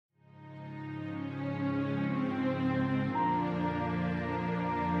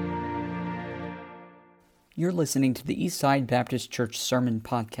You're listening to the Eastside Baptist Church Sermon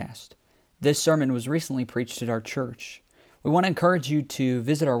Podcast. This sermon was recently preached at our church. We want to encourage you to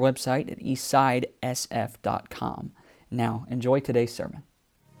visit our website at eastsidesf.com. Now, enjoy today's sermon.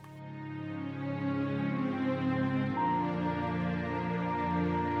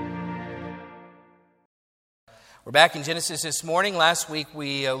 We're back in Genesis this morning. Last week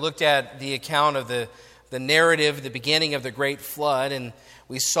we looked at the account of the narrative, the beginning of the great flood, and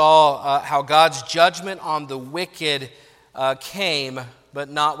we saw how God's judgment on the wicked came, but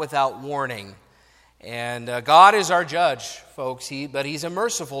not without warning. And God is our judge, folks, but He's a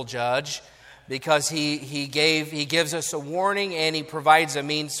merciful judge because He gives us a warning and He provides a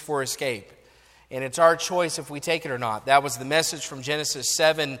means for escape. And it's our choice if we take it or not. That was the message from Genesis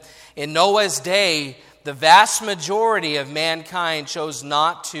 7. In Noah's day, the vast majority of mankind chose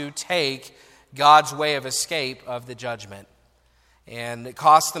not to take God's way of escape of the judgment. And it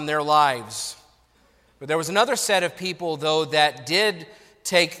cost them their lives. But there was another set of people, though, that did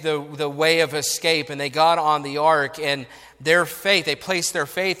take the way of escape, and they got on the ark, and they placed their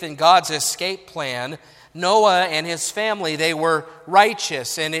faith in God's escape plan. Noah and his family, they were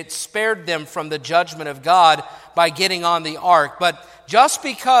righteous, and it spared them from the judgment of God by getting on the ark. But just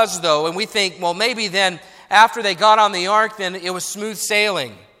because, though, and we think, well, maybe then after they got on the ark, then it was smooth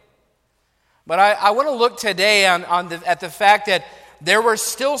sailing. But I want to look today at the fact that there were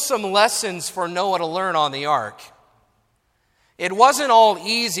still some lessons for Noah to learn on the ark. It wasn't all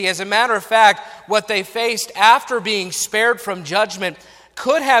easy. As a matter of fact, what they faced after being spared from judgment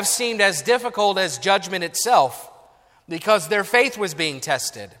could have seemed as difficult as judgment itself because their faith was being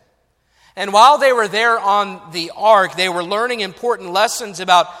tested. And while they were there on the ark, they were learning important lessons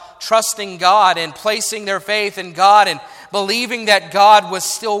about trusting God and placing their faith in God and believing that God was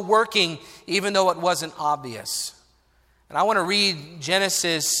still working even though it wasn't obvious. And I want to read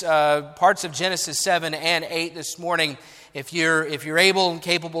parts of Genesis 7 and 8 this morning. If you're able and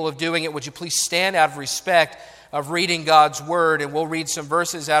capable of doing it, would you please stand out of respect of reading God's Word? And we'll read some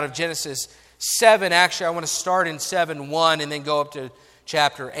verses out of Genesis 7. Actually, I want to start in 7:1 and then go up to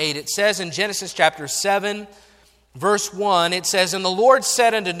chapter 8. It says in Genesis chapter 7, verse 1, it says, "And the Lord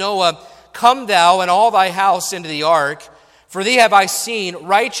said unto Noah, Come thou and all thy house into the ark, for thee have I seen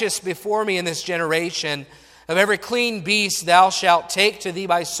righteous before me in this generation. Of every clean beast thou shalt take to thee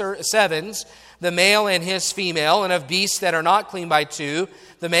by sevens, the male and his female, and of beasts that are not clean by two,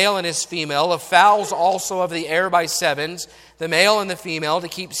 the male and his female, of fowls also of the air by sevens, the male and the female, to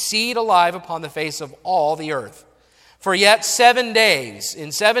keep seed alive upon the face of all the earth. For yet 7 days,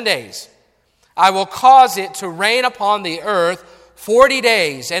 in 7 days, I will cause it to rain upon the earth 40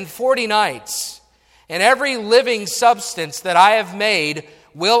 days and 40 nights. And every living substance that I have made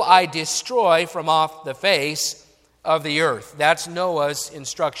will I destroy from off the face of the earth." That's Noah's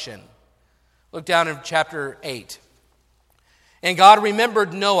instruction. Look down in chapter 8. "And God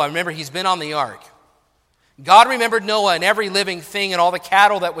remembered Noah." Remember, he's been on the ark. "God remembered Noah and every living thing and all the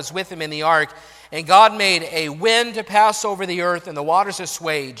cattle that was with him in the ark. And God made a wind to pass over the earth, and the waters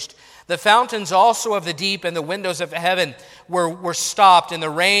assuaged. The fountains also of the deep and the windows of heaven were stopped, and the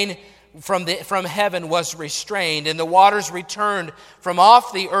rain from heaven was restrained, and the waters returned from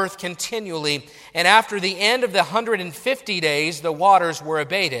off the earth continually. And after the end of the 150 days, the waters were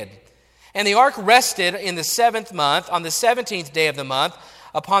abated. And the ark rested in the 7th month, on the 17th day of the month,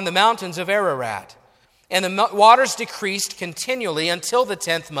 upon the mountains of Ararat. And the waters decreased continually until the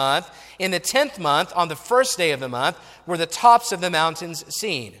 10th month. In the 10th month, on the 1st day of the month, were the tops of the mountains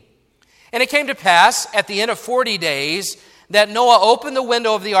seen. And it came to pass at the end of 40 days that Noah opened the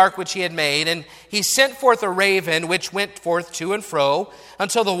window of the ark which he had made, and he sent forth a raven which went forth to and fro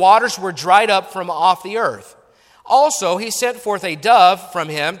until the waters were dried up from off the earth. Also he sent forth a dove from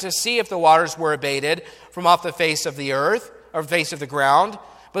him to see if the waters were abated from off the face of the earth, or face of the ground.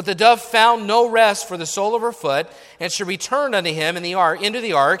 But the dove found no rest for the sole of her foot, and she returned unto him into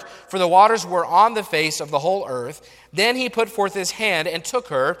the ark, for the waters were on the face of the whole earth. Then he put forth his hand and took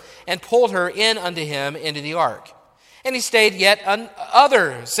her, and pulled her in unto him into the ark. And he stayed yet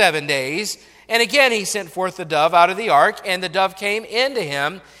other 7 days, and again he sent forth the dove out of the ark, and the dove came into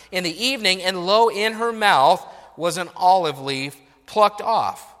him in the evening, and lo, in her mouth was an olive leaf plucked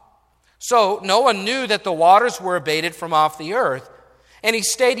off. So Noah knew that the waters were abated from off the earth. And he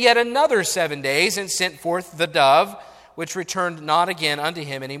stayed yet another 7 days, and sent forth the dove, which returned not again unto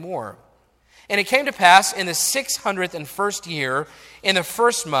him any more. And it came to pass in the 601st year, in the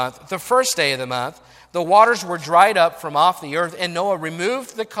 1st month, the 1st day of the month, the waters were dried up from off the earth, and Noah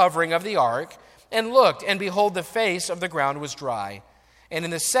removed the covering of the ark, and looked, and behold, the face of the ground was dry. And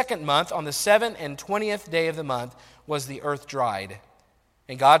in the 2nd month, on the 27th day of the month, was the earth dried.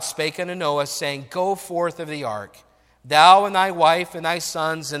 And God spake unto Noah, saying, Go forth of the ark, thou and thy wife and thy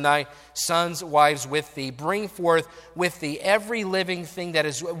sons' wives with thee. Bring forth with thee every living thing that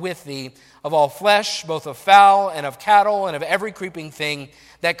is with thee, of all flesh, both of fowl and of cattle, and of every creeping thing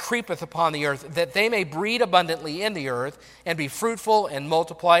that creepeth upon the earth, that they may breed abundantly in the earth, and be fruitful and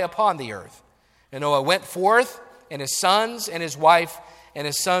multiply upon the earth. And Noah went forth, and his sons and his wife and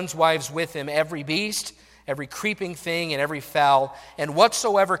his sons' wives with him, every beast, every creeping thing, and every fowl, and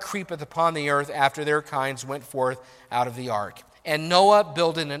whatsoever creepeth upon the earth after their kinds went forth out of the ark. And Noah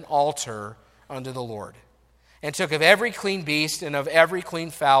builded an altar unto the Lord, and took of every clean beast and of every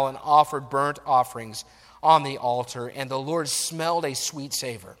clean fowl, and offered burnt offerings on the altar. And the Lord smelled a sweet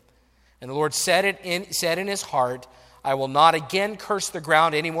savor. And the Lord said in his heart, I will not again curse the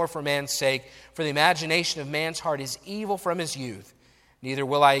ground any more for man's sake, for the imagination of man's heart is evil from his youth. Neither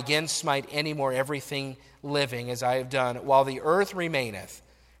will I again smite any more everything living as I have done, while the earth remaineth,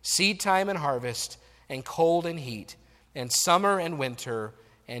 seed time and harvest, and cold and heat, and summer and winter,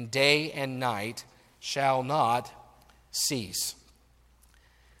 and day and night shall not cease.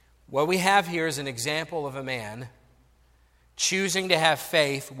 What we have here is an example of a man choosing to have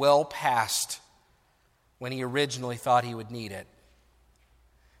faith well past when he originally thought he would need it.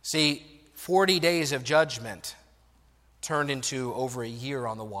 See, 40 days of judgment turned into over a year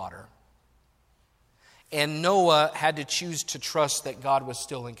on the water. And Noah had to choose to trust that God was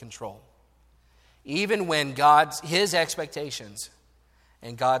still in control, even when his expectations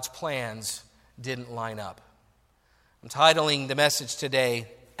and God's plans didn't line up. I'm titling the message today,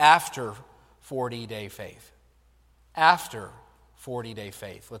 After 40-Day Faith. After 40-Day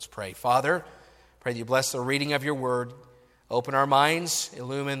Faith. Let's pray. Father, pray that you bless the reading of your word. Open our minds,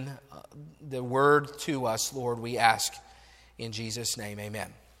 illumine the word to us, Lord, we ask in Jesus' name,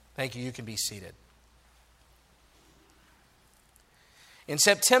 amen. Thank you. You can be seated. In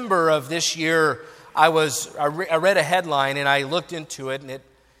September of this year, I read a headline and I looked into it, and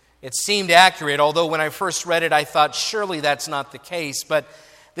it seemed accurate, although when I first read it, I thought surely that's not the case. But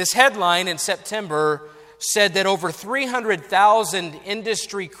this headline in September said that over 300,000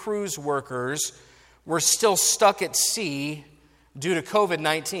 industry cruise workers were still stuck at sea due to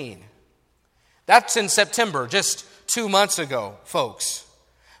COVID-19. That's in September, just 2 months ago, folks.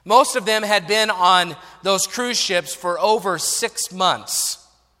 Most of them had been on those cruise ships for over 6 months.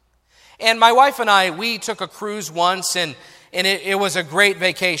 And my wife and I, we took a cruise once, and it was a great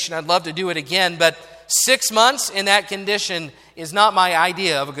vacation. I'd love to do it again, but 6 months in that condition is not my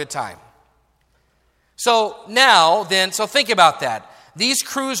idea of a good time. So think about that. These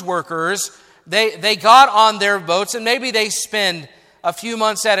cruise workers, they got on their boats, and maybe they spend a few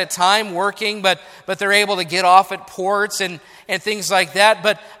months at a time working, but they're able to get off at ports and things like that.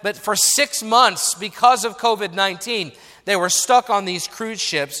 But for 6 months, because of COVID-19, they were stuck on these cruise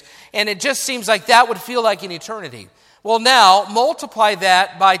ships, and it just seems like that would feel like an eternity. Well, now, multiply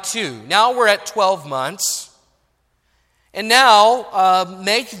that by 2. Now we're at 12 months. And now,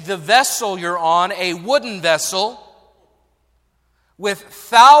 make the vessel you're on a wooden vessel with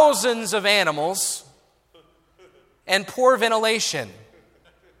thousands of animals and poor ventilation.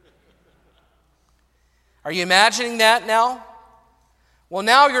 Are you imagining that now? Well,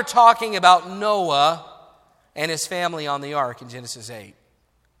 now you're talking about Noah and his family on the ark in Genesis 8.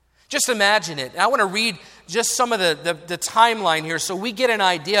 Just imagine it. I want to read just some of the timeline here so we get an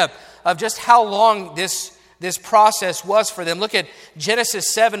idea of just how long this process was for them. Look at Genesis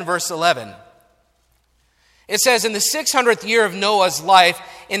 7, verse 11. It says, in the 600th year of Noah's life,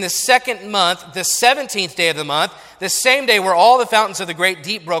 in the 2nd month, the 17th day of the month, the same day were all the fountains of the great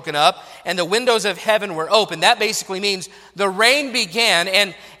deep broken up, and the windows of heaven were open. That basically means the rain began,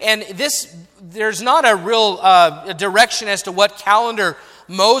 and there's not a real direction as to what calendar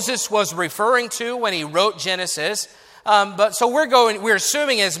Moses was referring to when he wrote Genesis. But so we're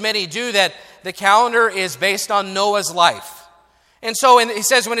assuming, as many do, that the calendar is based on Noah's life. And so he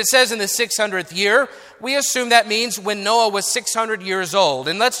says, when it says in the 600th year, we assume that means when Noah was 600 years old.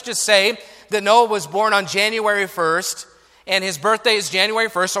 And let's just say that Noah was born on January 1st, and his birthday is January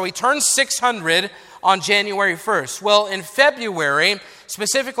 1st, so he turns 600 on January 1st. Well, in February,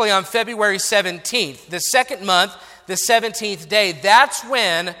 specifically on February 17th, the 2nd month, the 17th day, that's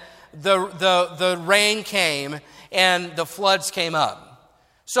when the rain came and the floods came up.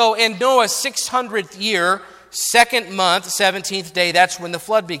 So in Noah's 600th year, 2nd month, 17th day, that's when the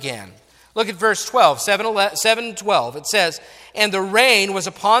flood began. Look at verse 12, 7:12. It says, and the rain was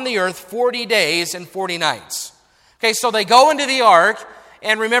upon the earth 40 days and 40 nights. Okay, so they go into the ark,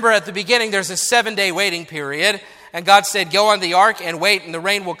 and remember at the beginning there's a 7-day waiting period, and God said, go on the ark and wait, and the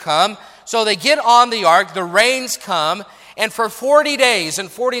rain will come. So they get on the ark, the rains come, And for 40 days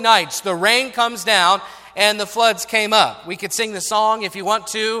and 40 nights, the rain comes down and the floods came up. We could sing the song if you want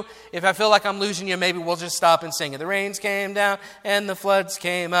to. If I feel like I'm losing you, maybe we'll just stop and sing it. The rains came down and the floods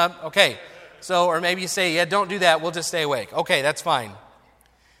came up. Okay. So, or maybe you say, yeah, don't do that. We'll just stay awake. Okay, that's fine.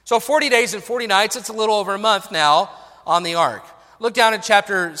 So 40 days and 40 nights, it's a little over a month now on the ark. Look down at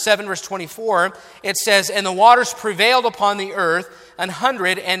chapter 7, verse 24. It says, and the waters prevailed upon the earth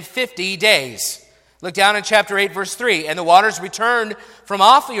 150 days. Look down in chapter 8, verse 3. And the waters returned from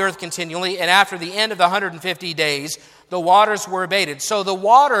off the earth continually, and after the end of the 150 days, the waters were abated. So the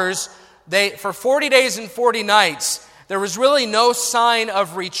waters, for 40 days and 40 nights, there was really no sign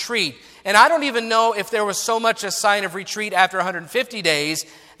of retreat. And I don't even know if there was so much a sign of retreat after 150 days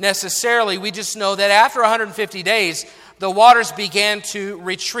necessarily. We just know that after 150 days, the waters began to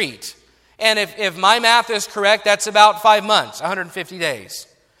retreat. And if my math is correct, that's about 5 months, 150 days.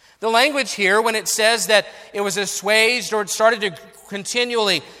 The language here, when it says that it was assuaged or it started to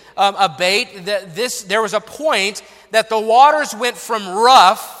continually abate, there was a point that the waters went from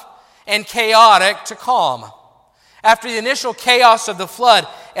rough and chaotic to calm. After the initial chaos of the flood,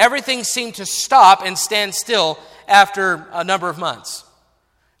 everything seemed to stop and stand still after a number of months.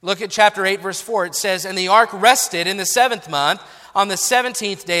 Look at chapter 8, verse 4. It says, and the ark rested in the 7th month, on the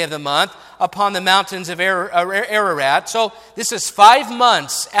 17th day of the month, upon the mountains of Ararat. So this is 5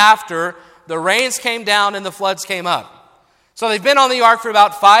 months after the rains came down and the floods came up. So they've been on the ark for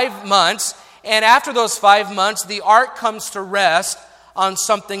about 5 months, and after those 5 months, the ark comes to rest on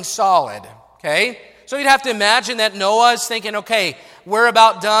something solid. Okay? So you'd have to imagine that Noah is thinking, okay, we're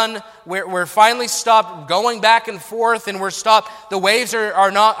about done. We're finally stopped going back and forth, and we're stopped. The waves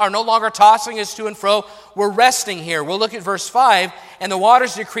are no longer tossing us to and fro. We're resting here. We'll look at verse 5. And the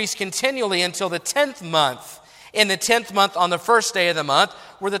waters decreased continually until the 10th month. In the 10th month, on the first day of the month,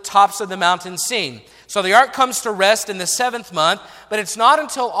 were the tops of the mountains seen. So the ark comes to rest in the 7th month, but it's not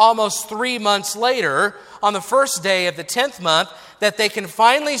until almost 3 months later, on the first day of the 10th month, that they can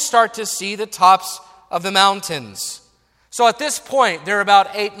finally start to see the tops of the mountains. So at this point, they're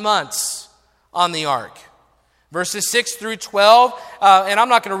about 8 months on the ark. Verses 6 through 12, and I'm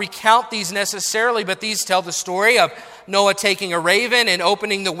not going to recount these necessarily, but these tell the story of Noah taking a raven and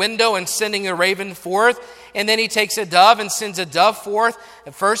opening the window and sending a raven forth. And then he takes a dove and sends a dove forth.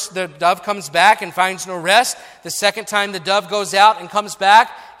 At first, the dove comes back and finds no rest. The second time the dove goes out and comes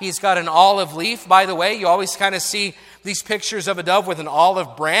back, he's got an olive leaf. By the way, you always kind of see these pictures of a dove with an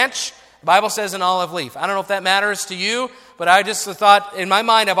olive branch. The Bible says an olive leaf. I don't know if that matters to you, but I just thought, in my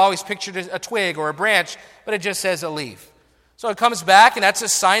mind, I've always pictured a twig or a branch, but it just says a leaf. So it comes back, and that's a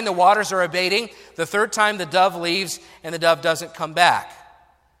sign the waters are abating. The third time the dove leaves, and the dove doesn't come back.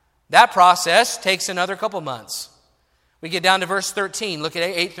 That process takes another couple months. We get down to verse 13. Look at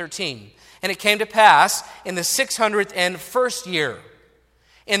 8:13. And it came to pass in the 601st year,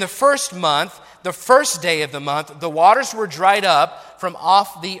 in the first month, the first day of the month, the waters were dried up from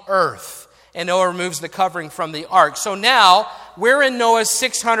off the earth. And Noah removes the covering from the ark. So now we're in Noah's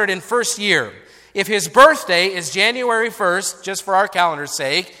 601st year. If his birthday is January 1st, just for our calendar's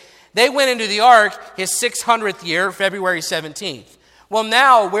sake, they went into the ark his 600th year, February 17th. Well,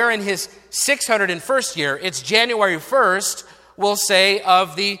 now we're in his 601st year. It's January 1st, we'll say,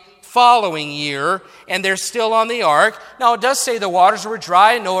 of the following year, and they're still on the ark. Now, it does say the waters were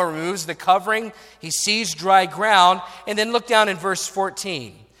dry. Noah removes the covering. He sees dry ground. And then look down in verse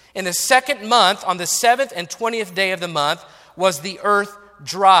 14. In the second month, on the 7th and 20th day of the month, was the earth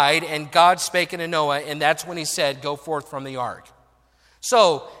dried, and God spake unto Noah, and that's when he said, go forth from the ark.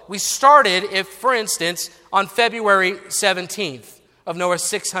 So, we started, if for instance, on February 17th of Noah's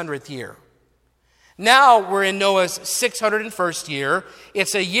 600th year. Now we're in Noah's 601st year.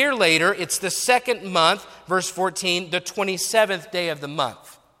 It's a year later. It's the second month, verse 14, the 27th day of the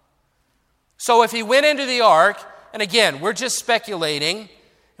month. So if he went into the ark, and again, we're just speculating,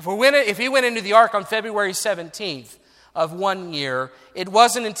 if he went into the ark on February 17th of 1 year, it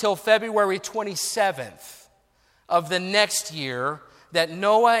wasn't until February 27th of the next year that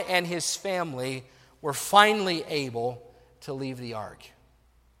Noah and his family were finally able to leave the ark.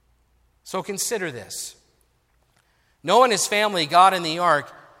 So consider this. Noah and his family got in the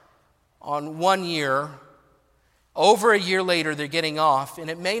ark on 1 year. Over a year later, they're getting off, and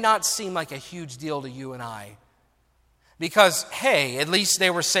it may not seem like a huge deal to you and I. Because, hey, at least they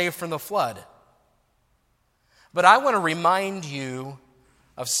were saved from the flood. But I want to remind you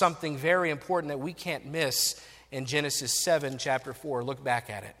of something very important that we can't miss in Genesis 7, chapter 4. Look back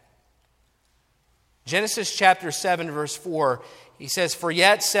at it. Genesis chapter 7, verse 4, he says, for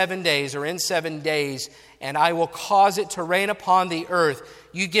yet 7 days, or in 7 days, and I will cause it to rain upon the earth.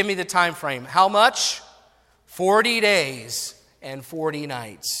 You give me the time frame. How much? 40 days and 40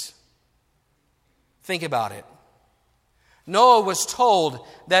 nights. Think about it. Noah was told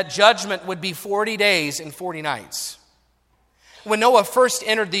that judgment would be 40 days and 40 nights. When Noah first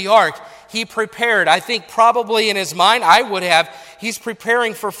entered the ark, he prepared, I think probably in his mind, he's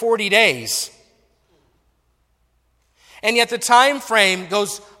preparing for 40 days. And yet the time frame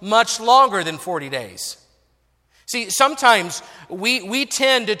goes much longer than 40 days. See, sometimes we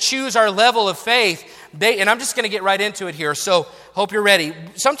tend to choose our level of faith, and I'm just going to get right into it here, so hope you're ready.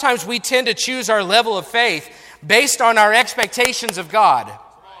 Sometimes we tend to choose our level of faith based on our expectations of God.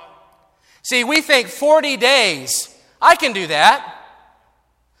 See, we think 40 days, I can do that.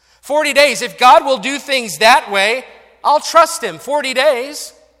 40 days, if God will do things that way, I'll trust Him. 40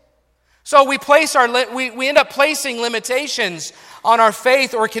 days. So we end up placing limitations on our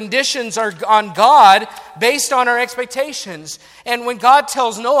faith or conditions on God based on our expectations. And when God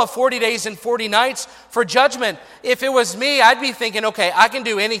tells Noah 40 days and 40 nights for judgment, if it was me, I'd be thinking, okay, I can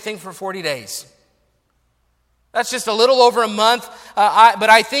do anything for 40 days. That's just a little over a month, but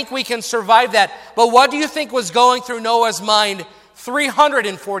I think we can survive that. But what do you think was going through Noah's mind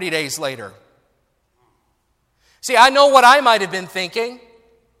 340 days later? See, I know what I might have been thinking.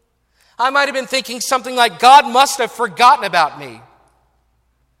 I might have been thinking something like, God must have forgotten about me.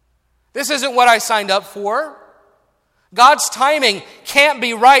 This isn't what I signed up for. God's timing can't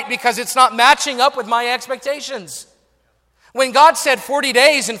be right because it's not matching up with my expectations. When God said 40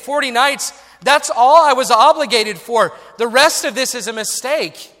 days and 40 nights, that's all I was obligated for. The rest of this is a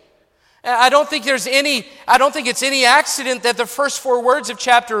mistake. I don't think it's any accident that the first 4 words of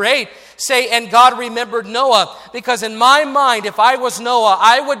chapter 8 say, and God remembered Noah. Because in my mind, if I was Noah,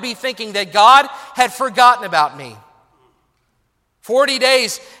 I would be thinking that God had forgotten about me. 40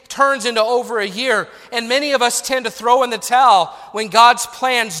 days turns into over a year, and many of us tend to throw in the towel when God's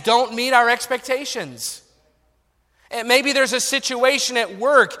plans don't meet our expectations. And maybe there's a situation at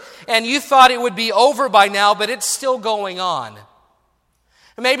work, and you thought it would be over by now, but it's still going on.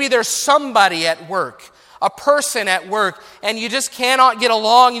 Maybe there's somebody at work, a person at work, and you just cannot get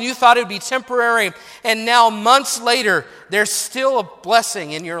along, and you thought it would be temporary, and now months later, there's still a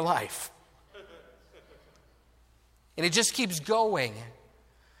blessing in your life. And it just keeps going.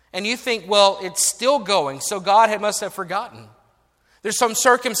 And you think, well, it's still going, so God must have forgotten. There's some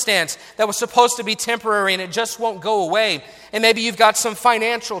circumstance that was supposed to be temporary, and it just won't go away. And maybe you've got some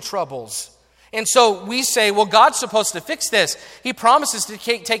financial troubles. And so we say, well, God's supposed to fix this. He promises to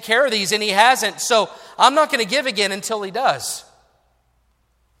take care of these, and He hasn't. So I'm not going to give again until He does.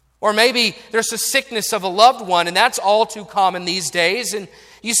 Or maybe there's a sickness of a loved one, and that's all too common these days. And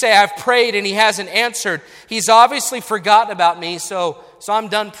you say, I've prayed, and He hasn't answered. He's obviously forgotten about me, so I'm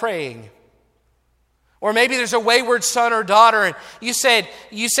done praying. Or maybe there's a wayward son or daughter, and you say,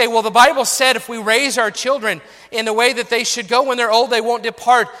 well, the Bible said if we raise our children in the way that they should go when they're old, they won't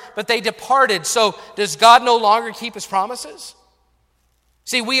depart, but they departed. So does God no longer keep His promises?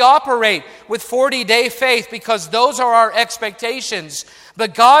 See, we operate with 40-day faith because those are our expectations,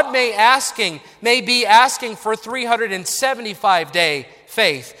 but God may be asking for 375-day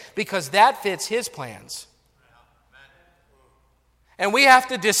faith because that fits His plans. And we have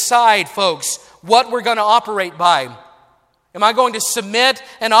to decide, folks, what we're going to operate by. Am I going to submit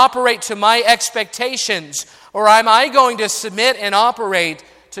and operate to my expectations, or am I going to submit and operate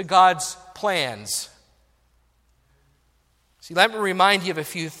to God's plans? See, let me remind you of a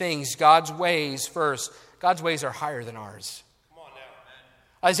few things. God's ways first. God's ways are higher than ours.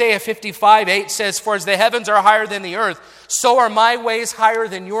 Isaiah 55:8 says, for as the heavens are higher than the earth, so are my ways higher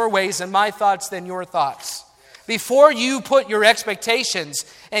than your ways, and my thoughts than your thoughts. Before you put your expectations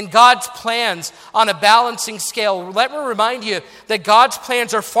and God's plans on a balancing scale, let me remind you that God's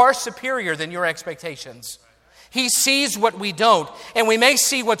plans are far superior than your expectations. He sees what we don't, and we may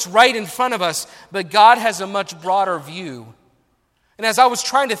see what's right in front of us, but God has a much broader view. And as I was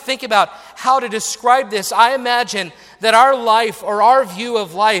trying to think about how to describe this, I imagine that our life or our view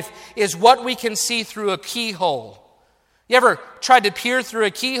of life is what we can see through a keyhole. You ever tried to peer through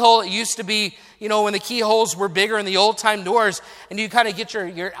a keyhole? It used to be, when the keyholes were bigger in the old-time doors, and you kind of get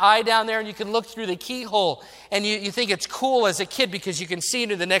your eye down there and you can look through the keyhole, and you think it's cool as a kid because you can see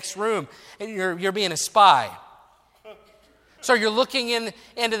into the next room, and you're being a spy. So you're looking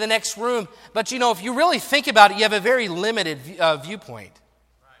into the next room, but if you really think about it, you have a very limited viewpoint.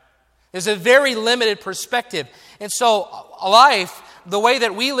 There's a very limited perspective. And so life, the way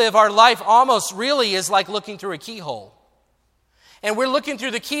that we live our life almost really is like looking through a keyhole. And we're looking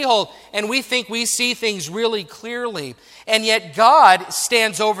through the keyhole and we think we see things really clearly. And yet God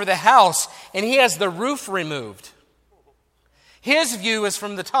stands over the house and He has the roof removed. His view is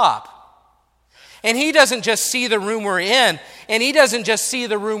from the top. And he doesn't just see the room we're in, and he doesn't just see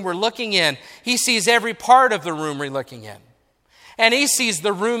the room we're looking in. He sees every part of the room we're looking in. And he sees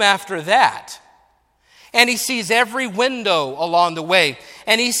the room after that. And he sees every window along the way.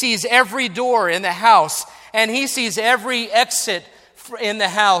 And he sees every door in the house. And he sees every exit in the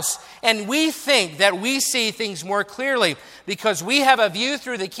house. And we think that we see things more clearly because we have a view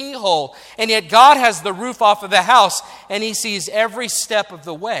through the keyhole. And yet God has the roof off of the house, and he sees every step of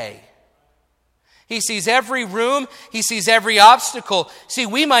the way. He sees every room. He sees every obstacle. See,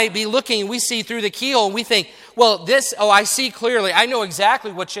 we might be looking, we see through the keyhole, and we think, well, I see clearly. I know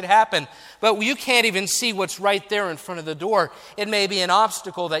exactly what should happen. But you can't even see what's right there in front of the door. It may be an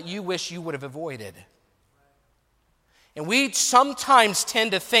obstacle that you wish you would have avoided. And we sometimes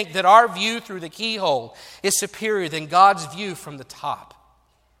tend to think that our view through the keyhole is superior than God's view from the top.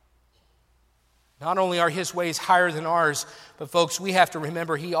 Not only are his ways higher than ours, but folks, we have to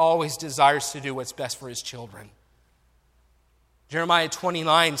remember he always desires to do what's best for his children. Jeremiah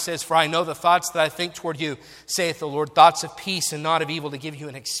 29 says, "For I know the thoughts that I think toward you, saith the Lord, thoughts of peace and not of evil, to give you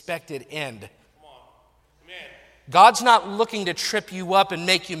an expected end." God's not looking to trip you up and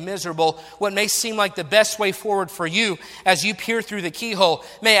make you miserable. What may seem like the best way forward for you as you peer through the keyhole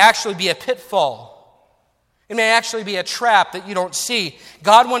may actually be a pitfall. It may actually be a trap that you don't see.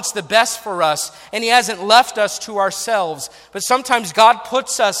 God wants the best for us, and he hasn't left us to ourselves. But sometimes God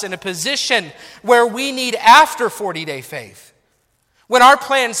puts us in a position where we need after 40-day faith. When our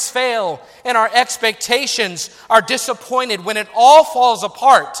plans fail and our expectations are disappointed, when it all falls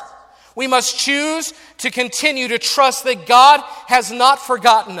apart, we must choose to continue to trust that God has not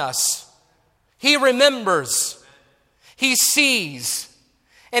forgotten us. He remembers. He sees.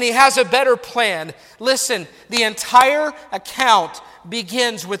 And he has a better plan. Listen, the entire account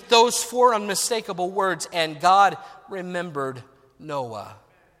begins with those 4 unmistakable words, "And God remembered Noah."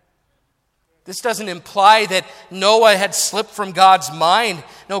 This doesn't imply that Noah had slipped from God's mind.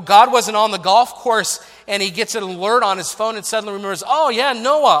 No, God wasn't on the golf course and he gets an alert on his phone and suddenly remembers, oh yeah,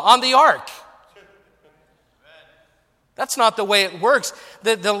 Noah on the ark. That's not the way it works.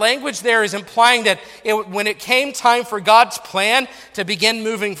 The language there is implying that when it came time for God's plan to begin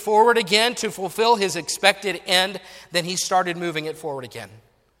moving forward again to fulfill his expected end, then he started moving it forward again.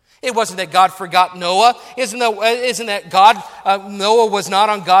 It wasn't that God forgot Noah. Isn't that Noah was not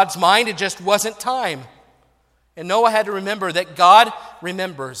on God's mind. It just wasn't time. And Noah had to remember that God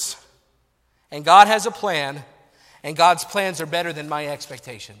remembers. And God has a plan. And God's plans are better than my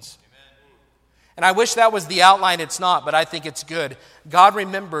expectations. And I wish that was the outline. It's not, but I think it's good. God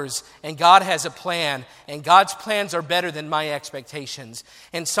remembers, and God has a plan, and God's plans are better than my expectations.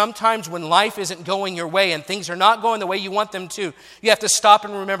 And sometimes when life isn't going your way and things are not going the way you want them to, you have to stop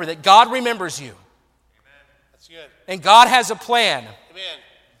and remember that God remembers you. Amen. That's good. And God has a plan. Amen.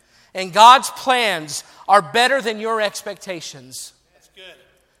 And God's plans are better than your expectations. That's good.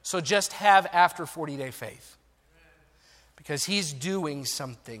 So just have after 40-day faith. Because he's doing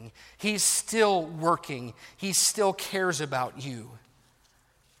something. He's still working. He still cares about you.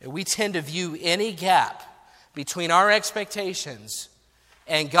 And we tend to view any gap between our expectations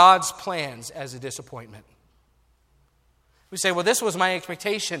and God's plans as a disappointment. We say, well, this was my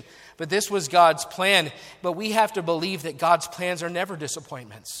expectation, but this was God's plan. But we have to believe that God's plans are never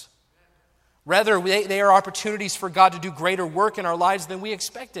disappointments. Rather, they are opportunities for God to do greater work in our lives than we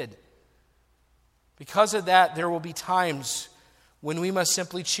expected. Because of that, there will be times when we must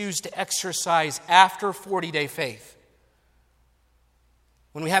simply choose to exercise after 40-day faith.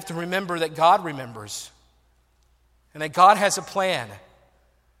 When we have to remember that God remembers, and that God has a plan,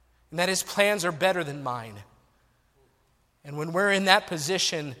 and that his plans are better than mine. And when we're in that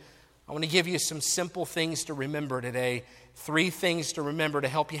position, I want to give you some simple things to remember today. 3 things to remember to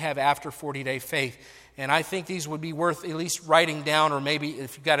help you have after 40-day faith. And I think these would be worth at least writing down, or maybe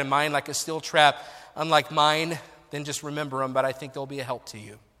if you've got in mind like a steel trap, unlike mine, then just remember them, but I think they'll be a help to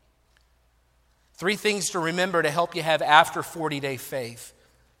you. 3 things to remember to help you have after 40-day faith.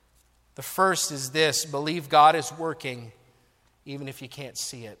 The first is this: believe God is working even if you can't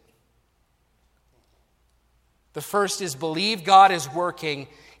see it. The first is believe God is working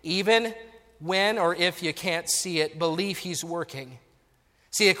even when or if you can't see it. Believe he's working.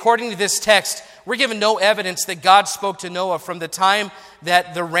 See, according to this text, we're given no evidence that God spoke to Noah from the time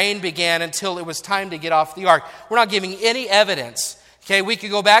that the rain began until it was time to get off the ark. We're not giving any evidence. Okay, we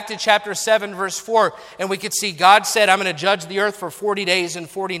could go back to chapter 7, verse 4, and we could see God said, I'm going to judge the earth for 40 days and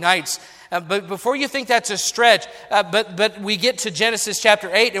 40 nights. But before you think that's a stretch, but we get to Genesis chapter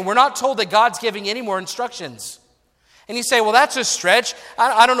 8, and we're not told that God's giving any more instructions. And you say, well, that's a stretch.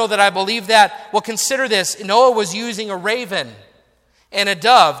 I don't know that I believe that. Well, consider this. Noah was using a raven. and a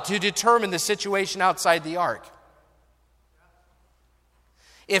dove to determine the situation outside the ark.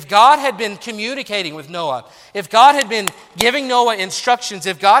 If God had been communicating with Noah, if God had been giving Noah instructions,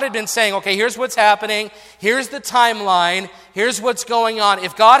 if God had been saying, okay, here's what's happening, here's the timeline, here's what's going on,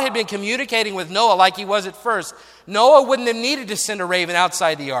 if God had been communicating with Noah like he was at first, Noah wouldn't have needed to send a raven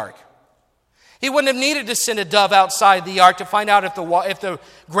outside the ark. He wouldn't have needed to send a dove outside the ark to find out if the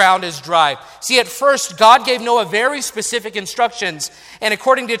ground is dry. See, at first, God gave Noah very specific instructions, and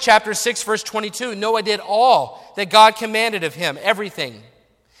according to chapter 6, verse 22, Noah did all that God commanded of him, everything.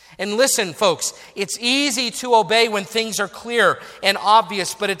 And listen, folks, it's easy to obey when things are clear and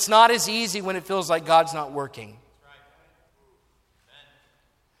obvious, but it's not as easy when it feels like God's not working.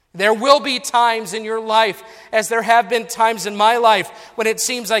 There will be times in your life, as there have been times in my life, when it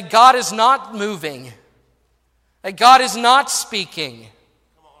seems like God is not moving, that God is not speaking,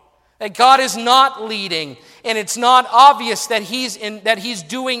 that God is not leading, and it's not obvious that He's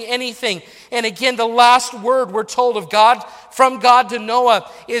doing anything. And again, the last word we're told of God, from God to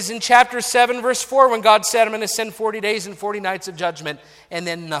Noah, is in chapter 7, verse 4, when God said, I'm going to send 40 days and 40 nights of judgment, and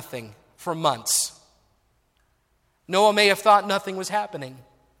then nothing for months. Noah may have thought nothing was happening.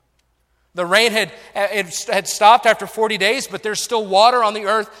 The rain had stopped after 40 days, but there's still water on the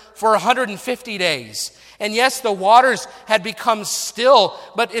earth for 150 days. And yes, the waters had become still,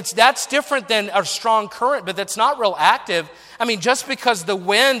 but that's different than a strong current, but that's not real active. I mean, just because the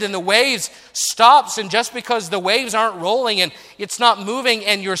wind and the waves stops, and just because the waves aren't rolling and it's not moving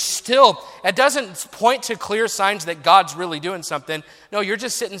and you're still, it doesn't point to clear signs that God's really doing something. No, you're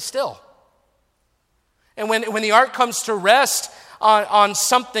just sitting still. And when the ark comes to rest on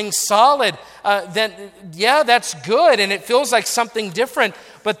something solid, then yeah, that's good, and it feels like something different,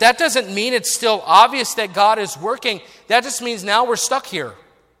 but that doesn't mean it's still obvious that God is working. That just means now we're stuck here,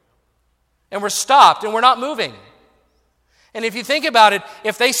 and we're stopped, and we're not moving. And if you think about it,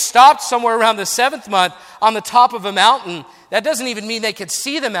 if they stopped somewhere around the 7th month on the top of a mountain, that doesn't even mean they could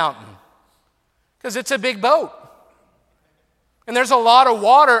see the mountain, because it's a big boat. And there's a lot of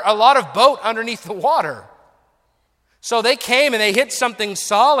water, a lot of boat underneath the water. So they came and they hit something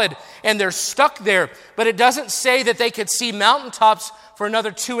solid and they're stuck there. But it doesn't say that they could see mountaintops for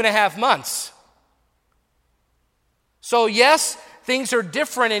another 2.5 months. So yes, things are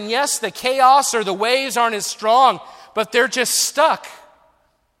different. And yes, the chaos or the waves aren't as strong, but they're just stuck.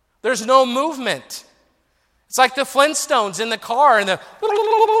 There's no movement. It's like the Flintstones in the car, and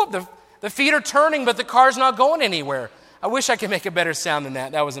the feet are turning, but the car's not going anywhere. I wish I could make a better sound than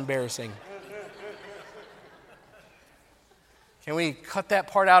that. That was embarrassing. Can we cut that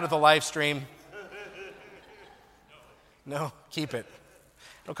part out of the live stream? No, keep it.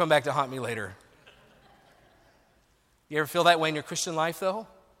 Don't come back to haunt me later. You ever feel that way in your Christian life, though?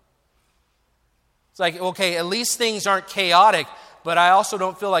 It's like, okay, at least things aren't chaotic, but I also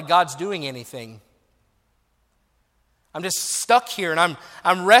don't feel like God's doing anything. I'm just stuck here, and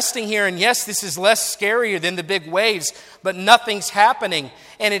I'm resting here, and yes, this is less scarier than the big waves, but nothing's happening.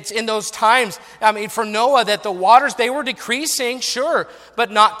 And it's in those times, I mean, for Noah, that the waters, they were decreasing, sure,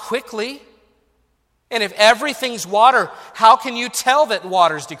 but not quickly. And if everything's water, how can you tell that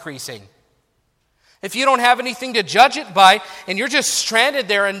water's decreasing? If you don't have anything to judge it by, and you're just stranded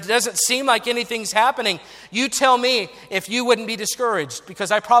there and it doesn't seem like anything's happening, you tell me if you wouldn't be discouraged, because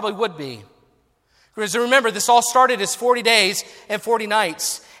I probably would be. Because remember, this all started as 40 days and 40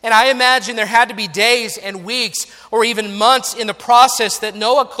 nights. And I imagine there had to be days and weeks or even months in the process that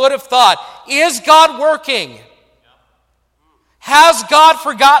Noah could have thought, is God working? Has God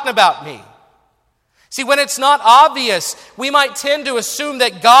forgotten about me? See, when it's not obvious, we might tend to assume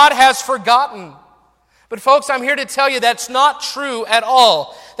that God has forgotten. But folks, I'm here to tell you that's not true at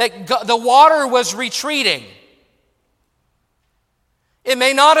all. That the water was retreating. It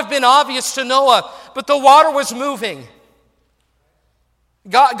may not have been obvious to Noah, but the water was moving.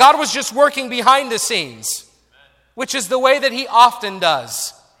 God was just working behind the scenes, which is the way that He often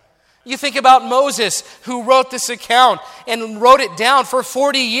does. You think about Moses, who wrote this account and wrote it down for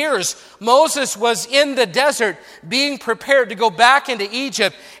 40 years. Moses was in the desert being prepared to go back into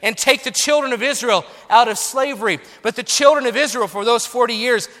Egypt and take the children of Israel out of slavery. But the children of Israel, for those 40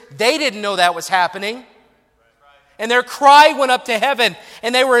 years, they didn't know that was happening. And their cry went up to heaven,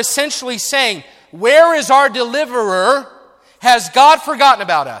 and they were essentially saying, where is our deliverer? Has God forgotten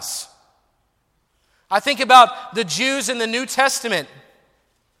about us? I think about the Jews in the New Testament.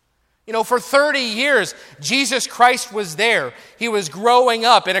 You know, for 30 years, Jesus Christ was there. He was growing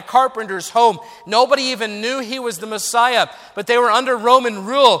up in a carpenter's home. Nobody even knew He was the Messiah, but they were under Roman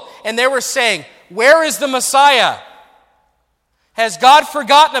rule, and they were saying, where is the Messiah? Has God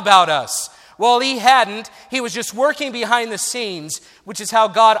forgotten about us? Well, he hadn't. He was just working behind the scenes, which is how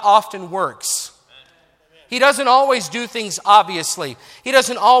God often works. He doesn't always do things obviously. He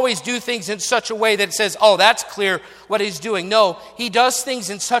doesn't always do things in such a way that it says, oh, that's clear what he's doing. No, he does things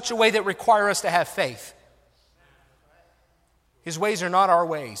in such a way that require us to have faith. His ways are not our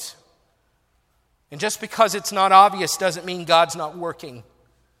ways. And just because it's not obvious doesn't mean God's not working.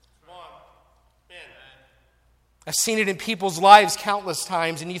 I've seen it in people's lives countless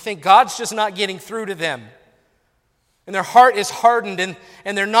times, and you think God's just not getting through to them. And their heart is hardened,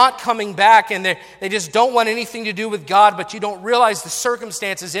 and they're not coming back, and they just don't want anything to do with God, but you don't realize the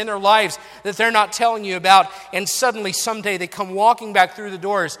circumstances in their lives that they're not telling you about, and suddenly someday they come walking back through the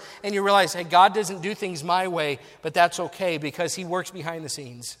doors, and you realize, hey, God doesn't do things my way, but that's okay because he works behind the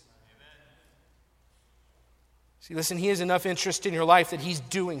scenes. See, listen, he has enough interest in your life that he's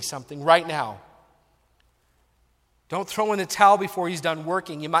doing something right now. Don't throw in the towel before he's done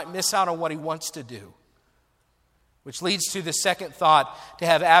working. You might miss out on what he wants to do. Which leads to the second thought to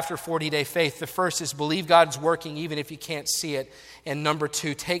have after 40-day faith. The first is believe God's working even if you can't see it. And number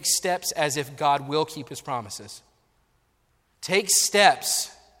two, take steps as if God will keep his promises. Take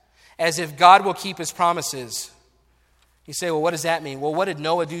steps as if God will keep his promises. You say, well, what does that mean? Well, what did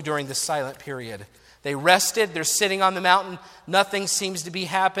Noah do during the silent period? They rested, they're sitting on the mountain, nothing seems to be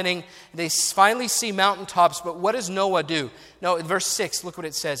happening. They finally see mountaintops, but what does Noah do? No, in verse 6, look what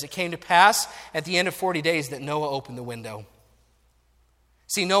it says. It came to pass at the end of 40 days that Noah opened the window.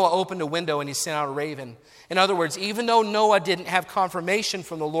 See, Noah opened a window and he sent out a raven. In other words, even though Noah didn't have confirmation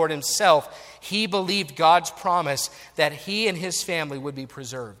from the Lord himself, he believed God's promise that he and his family would be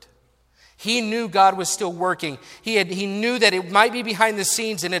preserved. He knew God was still working. He knew that it might be behind the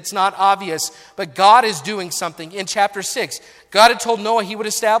scenes and it's not obvious, but God is doing something. In chapter 6, God had told Noah he would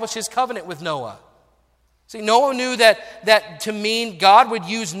establish his covenant with Noah. See, Noah knew that to mean God would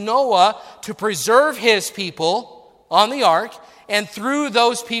use Noah to preserve his people on the ark, and through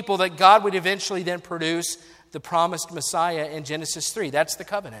those people that God would eventually then produce the promised Messiah in Genesis 3. That's the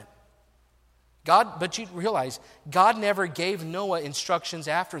covenant. But you realize, God never gave Noah instructions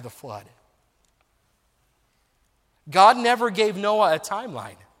after the flood. God never gave Noah a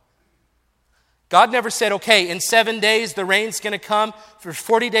timeline. God never said, okay, in 7 days the rain's going to come for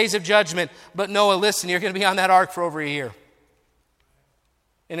 40 days of judgment. But Noah, listen, you're going to be on that ark for over a year.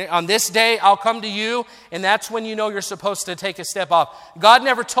 And on this day I'll come to you, and that's when you know you're supposed to take a step off. God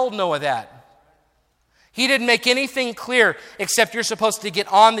never told Noah that. He didn't make anything clear except you're supposed to get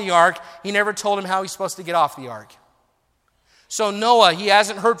on the ark. He never told him how he's supposed to get off the ark. So Noah, he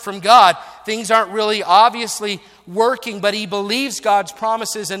hasn't heard from God. Things aren't really obviously working, but he believes God's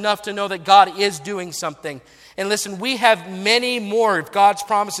promises enough to know that God is doing something. And listen, we have many more of God's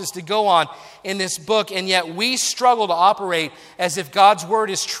promises to go on in this book, and yet we struggle to operate as if God's word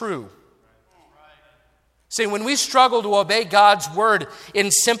is true. See, when we struggle to obey God's word in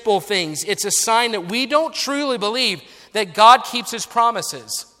simple things, it's a sign that we don't truly believe that God keeps his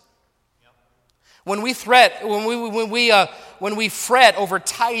promises. When we fret over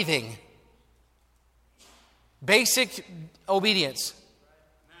tithing, basic obedience,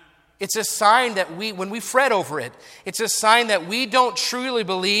 it's a sign that when we fret over it, it's a sign that we don't truly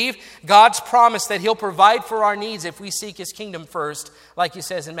believe God's promise that he'll provide for our needs if we seek his kingdom first, like he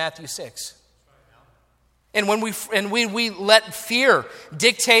says in Matthew 6. And when we let fear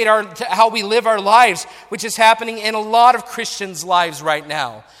dictate how we live our lives, which is happening in a lot of Christians' lives right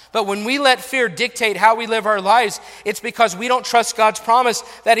now. But when we let fear dictate how we live our lives, it's because we don't trust God's promise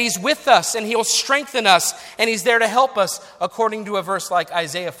that he's with us and he'll strengthen us and he's there to help us, according to a verse like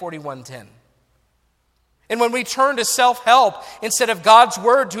Isaiah 41:10. And when we turn to self-help instead of God's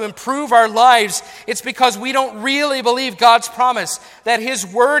word to improve our lives, it's because we don't really believe God's promise that his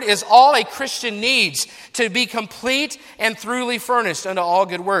word is all a Christian needs to be complete and thoroughly furnished unto all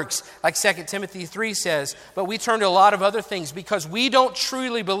good works. Like 2 Timothy 3 says, but we turn to a lot of other things because we don't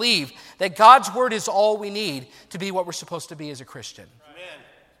truly believe that God's word is all we need to be what we're supposed to be as a Christian. Amen.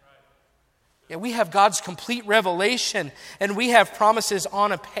 Yeah, we have God's complete revelation and we have promises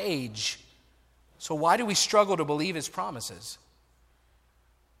on a page. So why do we struggle to believe his promises?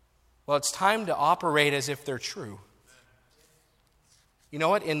 Well, it's time to operate as if they're true. You know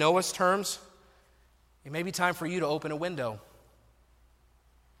what? In Noah's terms, it may be time for you to open a window.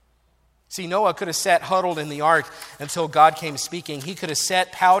 See, Noah could have sat huddled in the ark until God came speaking. He could have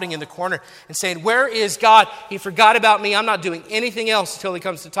sat pouting in the corner and saying, where is God? He forgot about me. I'm not doing anything else until he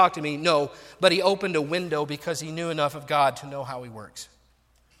comes to talk to me. No, but he opened a window because he knew enough of God to know how he works.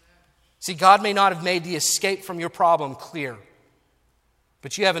 See, God may not have made the escape from your problem clear,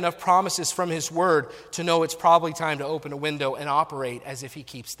 but you have enough promises from his word to know it's probably time to open a window and operate as if he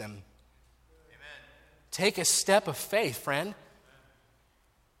keeps them. Take a step of faith, friend.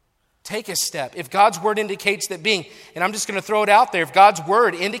 Take a step. If God's word indicates that being, and I'm just going to throw it out there, if God's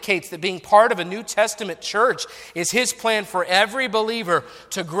word indicates that being part of a New Testament church is his plan for every believer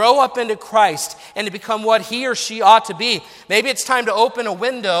to grow up into Christ and to become what he or she ought to be, maybe it's time to open a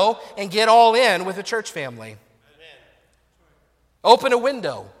window and get all in with a church family. Amen. Open a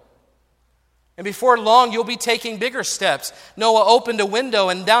window. And before long, you'll be taking bigger steps. Noah opened a window,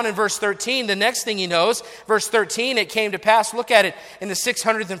 and down in verse 13, the next thing he knows, verse 13, it came to pass, look at it, in the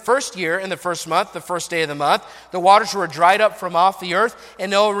 601st year, in the first month, the first day of the month, the waters were dried up from off the earth,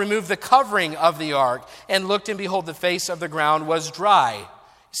 and Noah removed the covering of the ark, and looked, and behold, the face of the ground was dry. You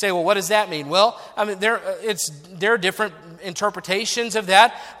say, well, what does that mean? Well, I mean, there are different interpretations of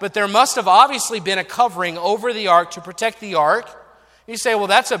that, but there must have obviously been a covering over the ark to protect the ark. You say, well,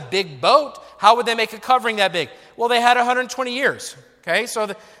 that's a big boat. How would they make a covering that big? Well, they had 120 years, okay?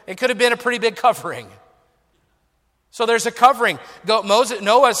 So it could have been a pretty big covering. So there's a covering.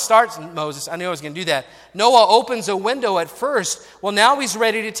 Noah starts, I knew I was going to do that. Noah opens a window at first. Well, now he's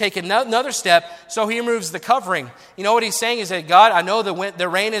ready to take another step, so he removes the covering. You know what he's saying is that, God, I know the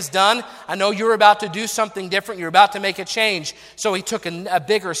rain is done. I know you're about to do something different. You're about to make a change. So he took a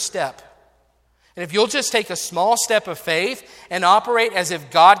bigger step. And if you'll just take a small step of faith and operate as if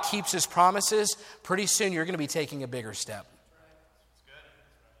God keeps his promises, pretty soon you're going to be taking a bigger step.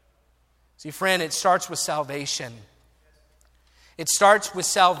 See, friend, it starts with salvation. It starts with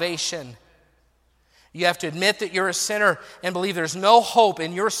salvation. You have to admit that you're a sinner and believe there's no hope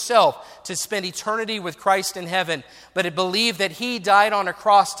in yourself to spend eternity with Christ in heaven, but to believe that he died on a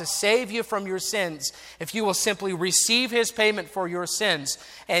cross to save you from your sins. If you will simply receive his payment for your sins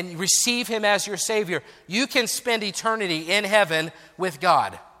and receive him as your Savior, you can spend eternity in heaven with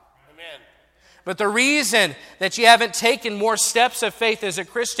God. Amen. But the reason that you haven't taken more steps of faith as a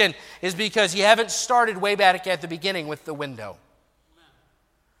Christian is because you haven't started way back at the beginning with the window.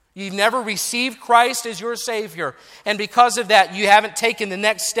 You've never received Christ as your Savior, and because of that, you haven't taken the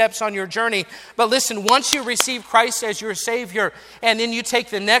next steps on your journey. But listen, once you receive Christ as your Savior, and then you take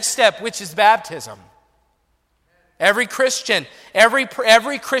the next step, which is baptism. Every Christian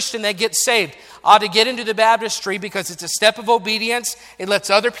that gets saved ought to get into the baptistry because it's a step of obedience. It lets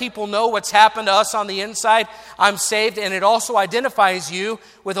other people know what's happened to us on the inside. I'm saved, and it also identifies you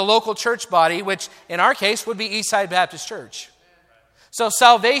with a local church body, which in our case would be Eastside Baptist Church. So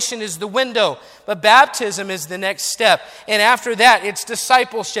salvation is the window, but baptism is the next step. And after that, it's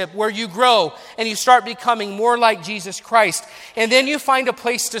discipleship, where you grow and you start becoming more like Jesus Christ. And then you find a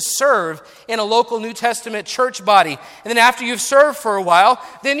place to serve in a local New Testament church body. And then after you've served for a while,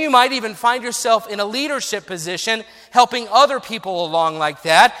 then you might even find yourself in a leadership position, helping other people along like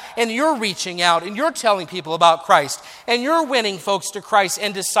that. And you're reaching out and you're telling people about Christ. And you're winning folks to Christ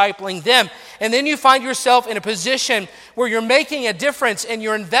and discipling them. And then you find yourself in a position where you're making a difference and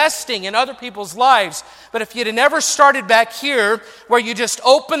you're investing in other people's lives. But if you'd have never started back here, where you just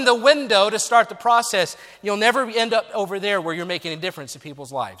opened the window to start the process, you'll never end up over there where you're making a difference in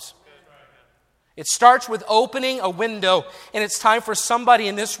people's lives. It starts with opening a window, and it's time for somebody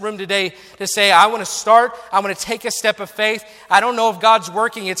in this room today to say, I want to take a step of faith. I don't know if God's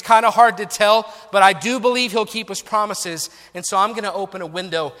working. It's kind of hard to tell, but I do believe he'll keep his promises. And so I'm going to open a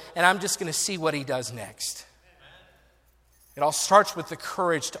window, and I'm just going to see what he does next. It all starts with the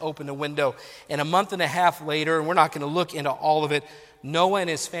courage to open a window. And a month and a half later, and we're not going to look into all of it, Noah and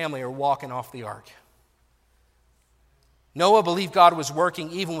his family are walking off the ark. Noah believed God was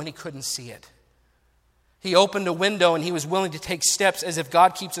working even when he couldn't see it. He opened a window and he was willing to take steps as if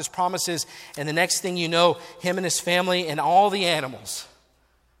God keeps his promises. And the next thing you know, him and his family and all the animals,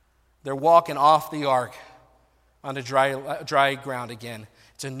 they're walking off the ark onto dry ground again.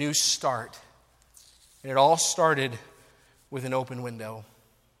 It's a new start. And it all started with an open window.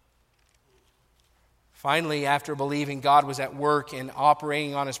 Finally, after believing God was at work and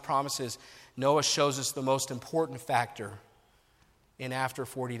operating on his promises, Noah shows us the most important factor in after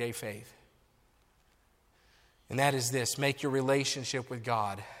 40-day faith. And that is this: make your relationship with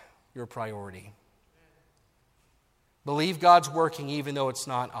God your priority. Believe God's working even though it's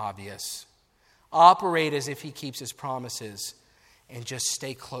not obvious. Operate as if he keeps his promises, and just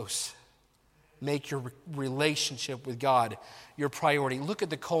stay close. Make your relationship with God your priority. Look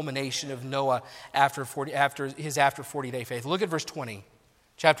at the culmination of Noah after his 40-day faith. Look at verse 20,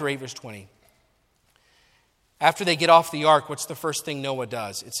 chapter 8, verse 20. After they get off the ark, what's the first thing Noah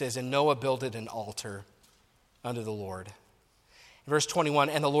does? It says, and Noah builded an altar unto the Lord. Verse 21,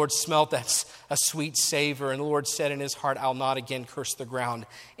 and the Lord smelt that a sweet savor, and the Lord said in his heart, I'll not again curse the ground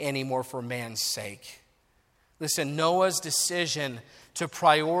anymore for man's sake. Listen, Noah's decision to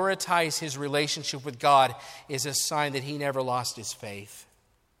prioritize his relationship with God is a sign that he never lost his faith.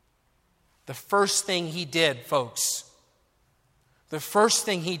 The first thing he did, folks, the first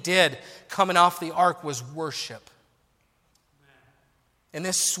thing he did coming off the ark was worship. And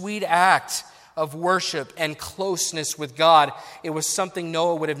this sweet act of worship and closeness with God, it was something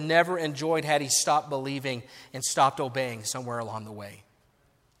Noah would have never enjoyed had he stopped believing and stopped obeying somewhere along the way.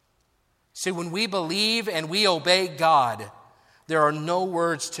 See, when we believe and we obey God, there are no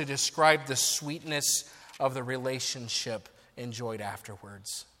words to describe the sweetness of the relationship enjoyed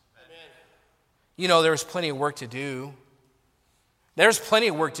afterwards. Amen. You know, there was plenty of work to do. There's plenty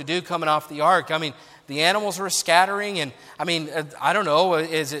of work to do coming off the ark. I mean, the animals were scattering, and I don't know,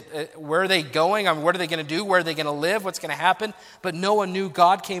 where are they going? I mean, what are they going to do? Where are they going to live? What's going to happen? But Noah knew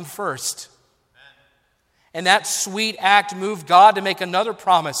God came first. And that sweet act moved God to make another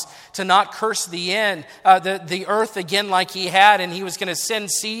promise, to not curse the earth again like he had, and he was going to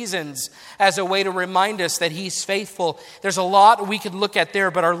send seasons as a way to remind us that he's faithful. There's a lot we could look at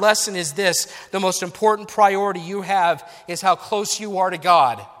there, but our lesson is this: the most important priority you have is how close you are to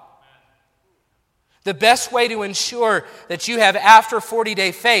God. The best way to ensure that you have after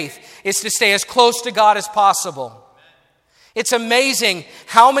 40-day faith is to stay as close to God as possible. It's amazing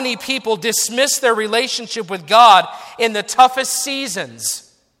how many people dismiss their relationship with God in the toughest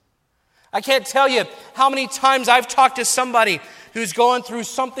seasons. I can't tell you how many times I've talked to somebody who's going through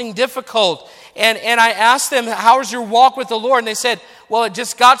something difficult, and I asked them, how's your walk with the Lord? And they said, well, it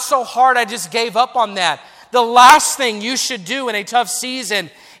just got so hard, I just gave up on that. The last thing you should do in a tough season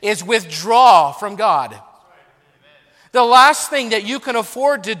is withdraw from God. The last thing that you can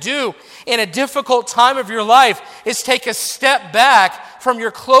afford to do in a difficult time of your life is take a step back from your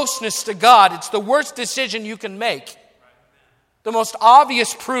closeness to God. It's the worst decision you can make. The most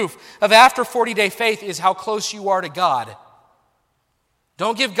obvious proof of after 40-day faith is how close you are to God.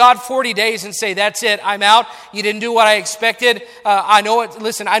 Don't give God 40 days and say, that's it, I'm out. You didn't do what I expected. I know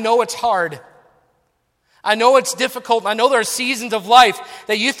it's hard. I know it's difficult. I know there are seasons of life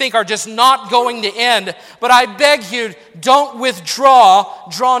that you think are just not going to end. But I beg you, don't withdraw,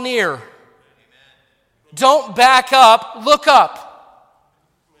 draw near. Amen. Don't back up, look up.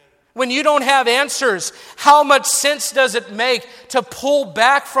 When you don't have answers, how much sense does it make to pull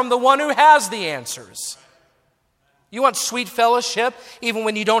back from the one who has the answers? You want sweet fellowship even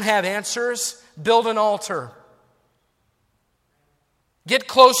when you don't have answers? Build an altar. Get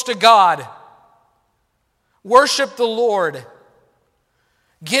close to God. Worship the Lord.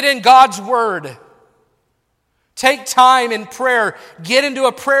 Get in God's Word. Take time in prayer. Get into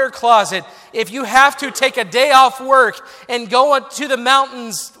a prayer closet. If you have to, take a day off work and go to the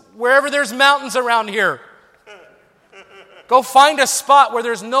mountains, wherever there's mountains around here. Go find a spot where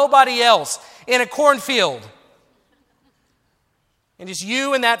there's nobody else in a cornfield. And just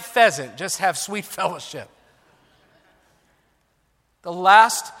you and that pheasant just have sweet fellowship. The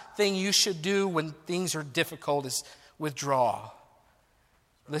last thing you should do when things are difficult is withdraw.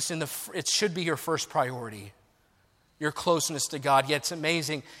 Listen, it should be your first priority, your closeness to God. Yet it's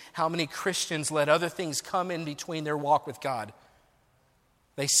amazing how many Christians let other things come in between their walk with God.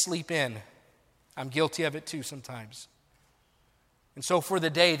 They sleep in. I'm guilty of it too sometimes. And so for the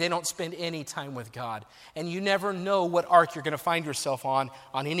day, they don't spend any time with God. And you never know what ark you're going to find yourself on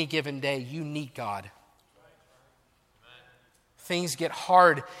any given day. You need God. Things get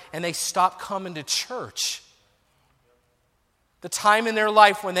hard and they stop coming to church. The time in their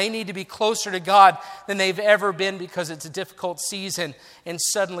life when they need to be closer to God than they've ever been because it's a difficult season, and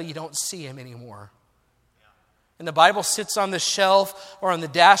suddenly you don't see Him anymore. And the Bible sits on the shelf or on the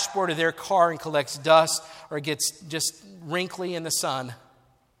dashboard of their car and collects dust or gets just wrinkly in the sun.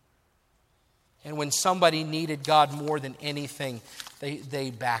 And when somebody needed God more than anything,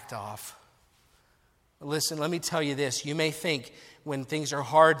 they backed off. Listen, let me tell you this. You may think when things are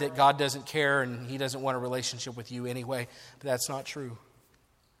hard that God doesn't care and He doesn't want a relationship with you anyway, but that's not true.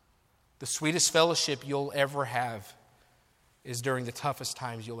 The sweetest fellowship you'll ever have is during the toughest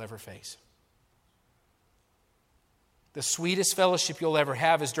times you'll ever face. The sweetest fellowship you'll ever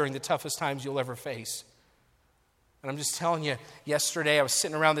have is during the toughest times you'll ever face. And I'm just telling you, yesterday I was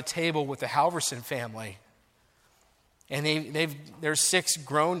sitting around the table with the Halverson family. And there's 6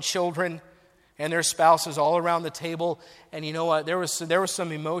 grown children and their spouses all around the table. And you know what? There was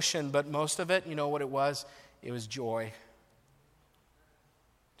some emotion, but most of it, you know what it was? It was joy.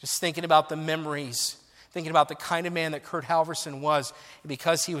 Just thinking about the memories, thinking about the kind of man that Kurt Halverson was.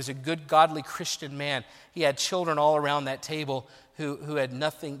 Because he was a good, godly Christian man, he had children all around that table who had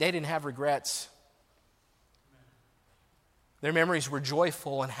nothing. They didn't have regrets. Their memories were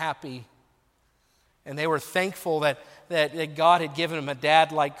joyful and happy. And they were thankful that God had given them a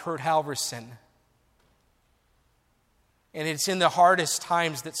dad like Kurt Halverson. And it's in the hardest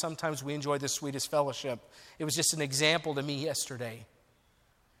times that sometimes we enjoy the sweetest fellowship. It was just an example to me yesterday.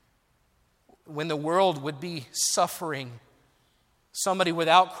 When the world would be suffering, somebody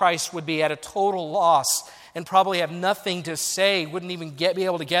without Christ would be at a total loss and probably have nothing to say, wouldn't even be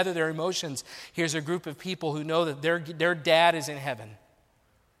able to gather their emotions. Here's a group of people who know that their dad is in heaven.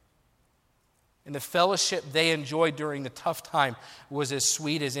 And the fellowship they enjoyed during the tough time was as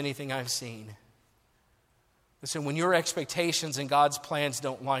sweet as anything I've seen. Listen, when your expectations and God's plans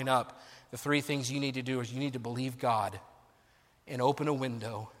don't line up, the three things you need to do is you need to believe God and open a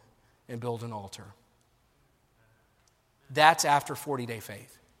window and build an altar. That's after 40-day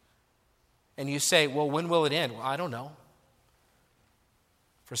faith. And you say, well, when will it end? Well, I don't know.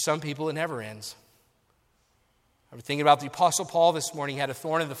 For some people, it never ends. I was thinking about the Apostle Paul this morning. He had a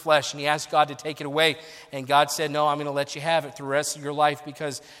thorn in the flesh, and he asked God to take it away. And God said, no, I'm going to let you have it through the rest of your life,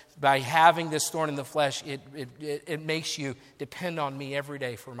 because by having this thorn in the flesh, it makes you depend on me every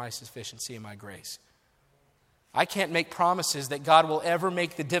day for my sufficiency and my grace. I can't make promises that God will ever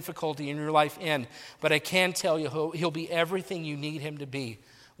make the difficulty in your life end, but I can tell you He'll be everything you need Him to be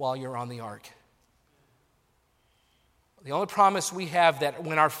while you're on the ark. The only promise we have that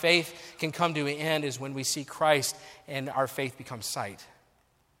when our faith can come to an end is when we see Christ and our faith becomes sight.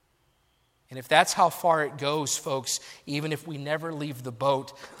 And if that's how far it goes, folks, even if we never leave the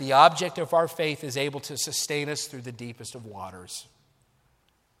boat, the object of our faith is able to sustain us through the deepest of waters.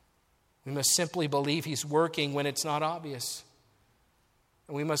 We must simply believe He's working when it's not obvious.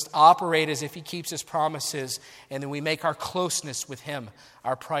 And we must operate as if He keeps His promises, and then we make our closeness with Him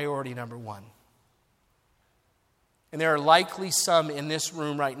our priority number one. And there are likely some in this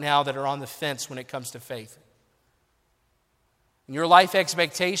room right now that are on the fence when it comes to faith. And your life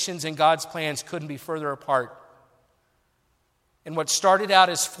expectations and God's plans couldn't be further apart. And what started out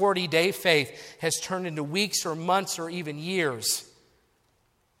as 40-day faith has turned into weeks or months or even years.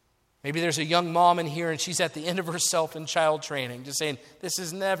 Maybe there's a young mom in here and she's at the end of herself in child training, just saying, this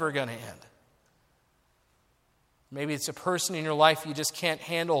is never going to end. Maybe it's a person in your life you just can't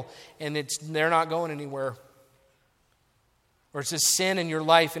handle and they're not going anywhere. Or it's a sin in your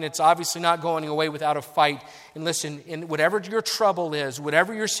life and it's obviously not going away without a fight. And listen, in whatever your trouble is,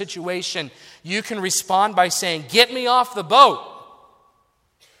 whatever your situation, you can respond by saying, get me off the boat.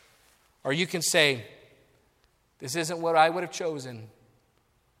 Or you can say, this isn't what I would have chosen.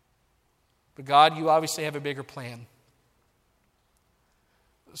 But God, you obviously have a bigger plan.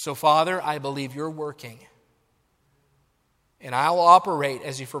 So Father, I believe you're working. And I'll operate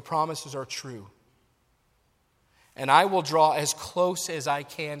as if your promises are true. And I will draw as close as I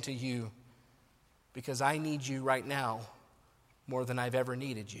can to you, because I need you right now more than I've ever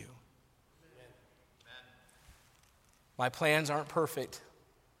needed you. Amen. My plans aren't perfect,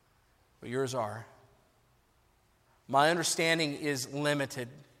 but yours are. My understanding is limited,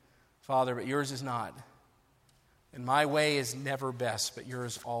 Father, but yours is not. And my way is never best, but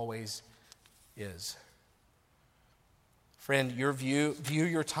yours always is. Friend, view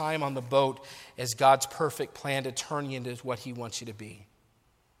your time on the boat as God's perfect plan to turn you into what He wants you to be.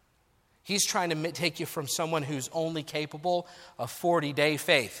 He's trying to take you from someone who's only capable of 40-day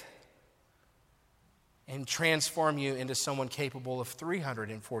faith and transform you into someone capable of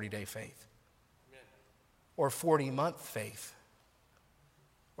 340-day faith. Amen. Or 40-month faith.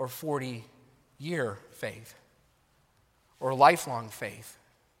 Or 40-year faith. Or lifelong faith.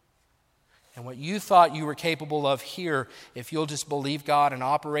 And what you thought you were capable of here, if you'll just believe God and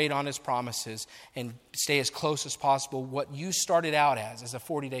operate on His promises and stay as close as possible, what you started out as a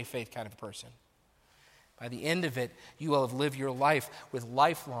 40-day faith kind of person. By the end of it, you will have lived your life with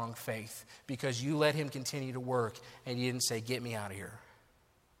lifelong faith because you let Him continue to work and you didn't say, get me out of here.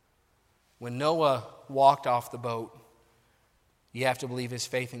 When Noah walked off the boat, you have to believe his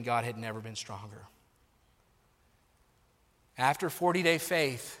faith in God had never been stronger. After 40-day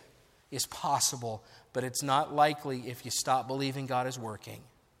faith is possible, but it's not likely if you stop believing God is working,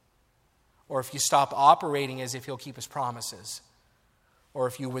 or if you stop operating as if He'll keep His promises, or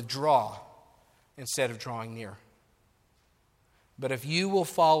if you withdraw instead of drawing near. But if you will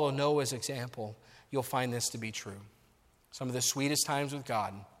follow Noah's example, you'll find this to be true. Some of the sweetest times with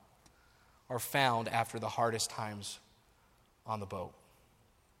God are found after the hardest times on the boat.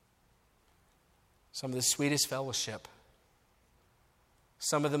 Some of the sweetest fellowship,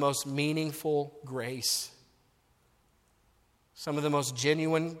 some of the most meaningful grace, some of the most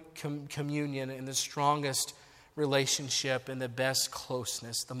genuine communion and the strongest relationship and the best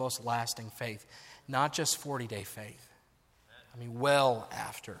closeness, the most lasting faith. Not just 40-day faith. I mean, well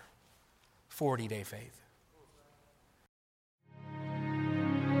after 40-day faith.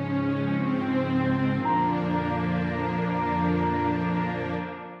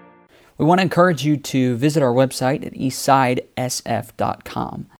 We want to encourage you to visit our website at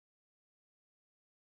eastsidesf.com.